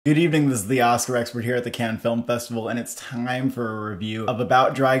Good evening, this is the Oscar expert here at the Cannes Film Festival, and it's time for a review of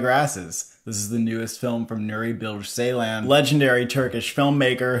About Dry Grasses. This is the newest film from Nuri Bilge Ceylan, legendary Turkish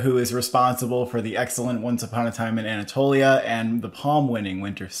filmmaker who is responsible for the excellent Once Upon a Time in Anatolia and the Palm-winning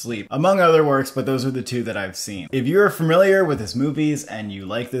Winter Sleep, among other works, but those are the two that I've seen. If you're familiar with his movies and you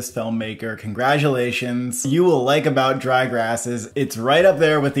like this filmmaker, congratulations. You will like About Dry Grasses. It's right up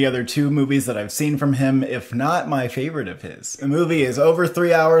there with the other two movies that I've seen from him, if not my favorite of his. The movie is over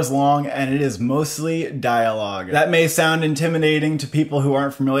 3 hours long and it is mostly dialogue. That may sound intimidating to people who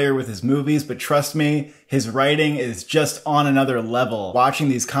aren't familiar with his movies, but trust me, his writing is just on another level. Watching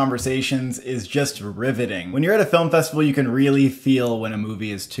these conversations is just riveting. When you're at a film festival, you can really feel when a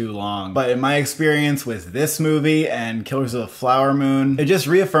movie is too long. But in my experience with this movie and Killers of the Flower Moon, it just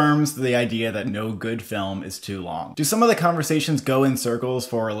reaffirms the idea that no good film is too long. Do some of the conversations go in circles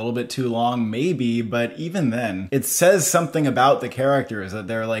for a little bit too long? Maybe, but even then, it says something about the characters that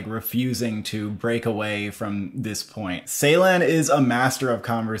they're like refusing to break away from this point. Ceylan is a master of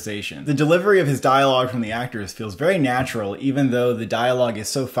conversation. The delivery of his dialogue from the actors feels very natural, even though the dialogue is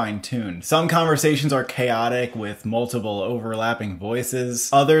so fine-tuned. Some conversations are chaotic with multiple overlapping voices.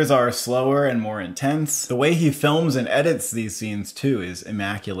 Others are slower and more intense. The way he films and edits these scenes too is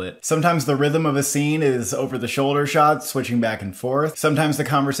immaculate. Sometimes the rhythm of a scene is over-the-shoulder shots, switching back and forth. Sometimes the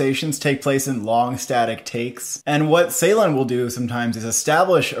conversations take place in long static takes. And what Ceylan will do sometimes is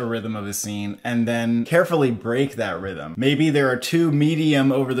establish a rhythm of a scene and then carefully break that rhythm. Maybe there are two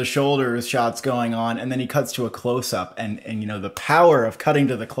medium over-the-shoulders shots going on, and then he cuts to a close-up, and you know, the power of cutting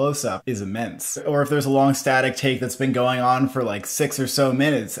to the close-up is immense. Or if there's a long static take that's been going on for like 6 or so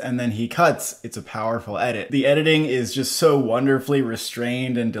minutes, and then he cuts, it's a powerful edit. The editing is just so wonderfully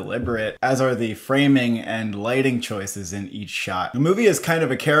restrained and deliberate, as are the framing and lighting choices in each shot. The movie is kind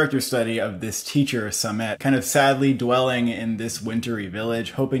of a character study of this teacher, Samet, kind of sadly dwelling in this wintry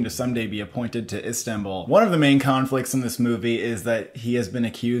village, hoping to someday be appointed to Istanbul. One of the main conflicts in this movie is that he has been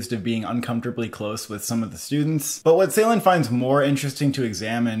accused of being uncomfortably close with some of the students. But what Ceylan finds more interesting to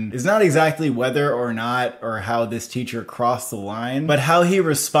examine is not exactly whether or not or how this teacher crossed the line, but how he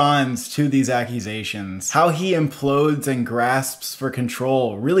responds to these accusations. How he implodes and grasps for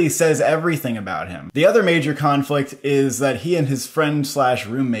control really says everything about him. The other major conflict is that he and his friend slash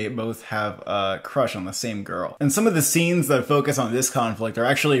roommate both have a crush on the same girl. And some of the scenes that focus on this conflict are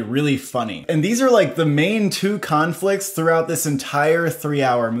actually really funny. And these are like the main two conflicts throughout this entire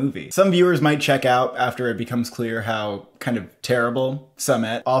 3-hour movie. Some viewers might check out after it becomes clear how kind of terrible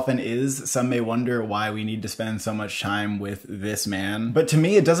Samet often is. Some may wonder why we need to spend so much time with this man. But to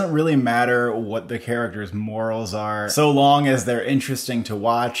me, it doesn't really matter what the character's morals are, so long as they're interesting to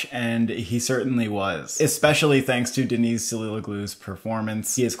watch, and he certainly was. Especially thanks to Deniz Sililoglu's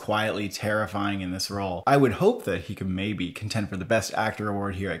performance. He is quietly terrifying in this role. I would hope that he could maybe contend for the Best Actor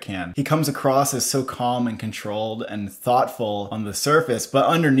award here at Cannes. He comes across as so calm and controlled and thoughtful on the surface, but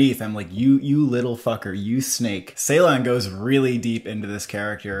underneath I'm like, you little fucker, you snake. Ceylan goes really deep into this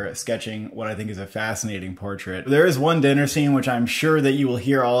character, sketching what I think is a fascinating portrait. There is one dinner scene which I'm sure that you will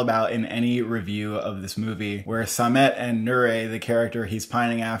hear all about in any review of this movie, where Samet and Nuri, the character he's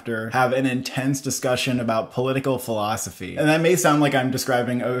pining after, have an intense discussion about political philosophy. And that may sound like I'm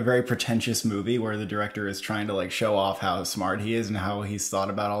describing a very pretentious movie where the director is trying to like show off how smart he is and how he's thought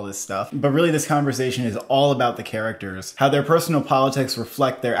about all this stuff. But really this conversation is all about the characters, how their personal politics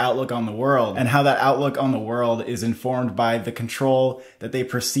reflect their outlook on the world, and how that outlook on the world is informed by the control that they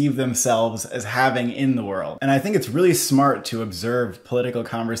perceive themselves as having in the world. And I think it's really smart to observe political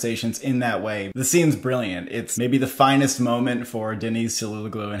conversations in that way. The scene's brilliant. It's maybe the finest moment for Deniz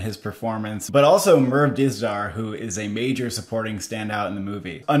Sililoglu and his performance, but also Merve Dizdar, who is a major supporting standout in the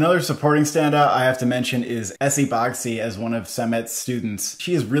movie. Another supporting standout I have to mention is LETTERBOXD as one of Samet's students.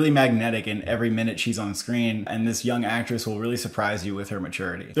 She is really magnetic in every minute she's on screen, and this young actress will really surprise you with her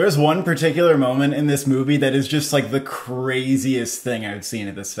maturity. There's one particular moment in this movie that is just like the craziest thing I've seen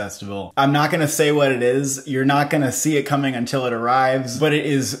at this festival. I'm not gonna say what it is. You're not gonna see it coming until it arrives, but it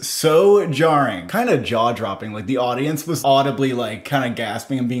is so jarring, kind of jaw-dropping. Like the audience was audibly like kind of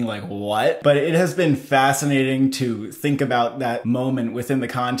gasping and being like, what? But it has been fascinating to think about that moment within the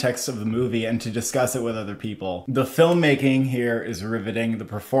context of the movie and to discuss it with other people. The filmmaking here is riveting. The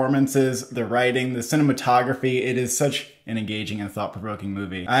performances, the writing, the cinematography, it is such an engaging and thought-provoking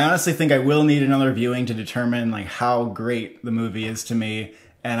movie. I honestly think I will need another viewing to determine like how great the movie is to me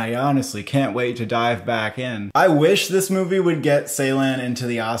and I honestly can't wait to dive back in. I wish this movie would get Ceylan into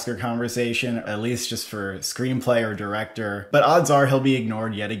the Oscar conversation, at least just for screenplay or director, but odds are he'll be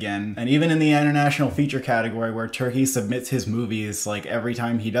ignored yet again. And even in the international feature category, where Turkey submits his movies like every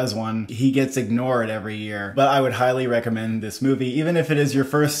time he does one, he gets ignored every year. But I would highly recommend this movie, even if it is your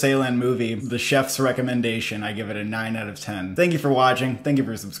first Ceylan movie. The chef's recommendation, I give it a 9 out of 10. Thank you for watching. Thank you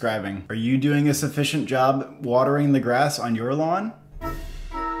for subscribing. Are you doing a sufficient job watering the grass on your lawn?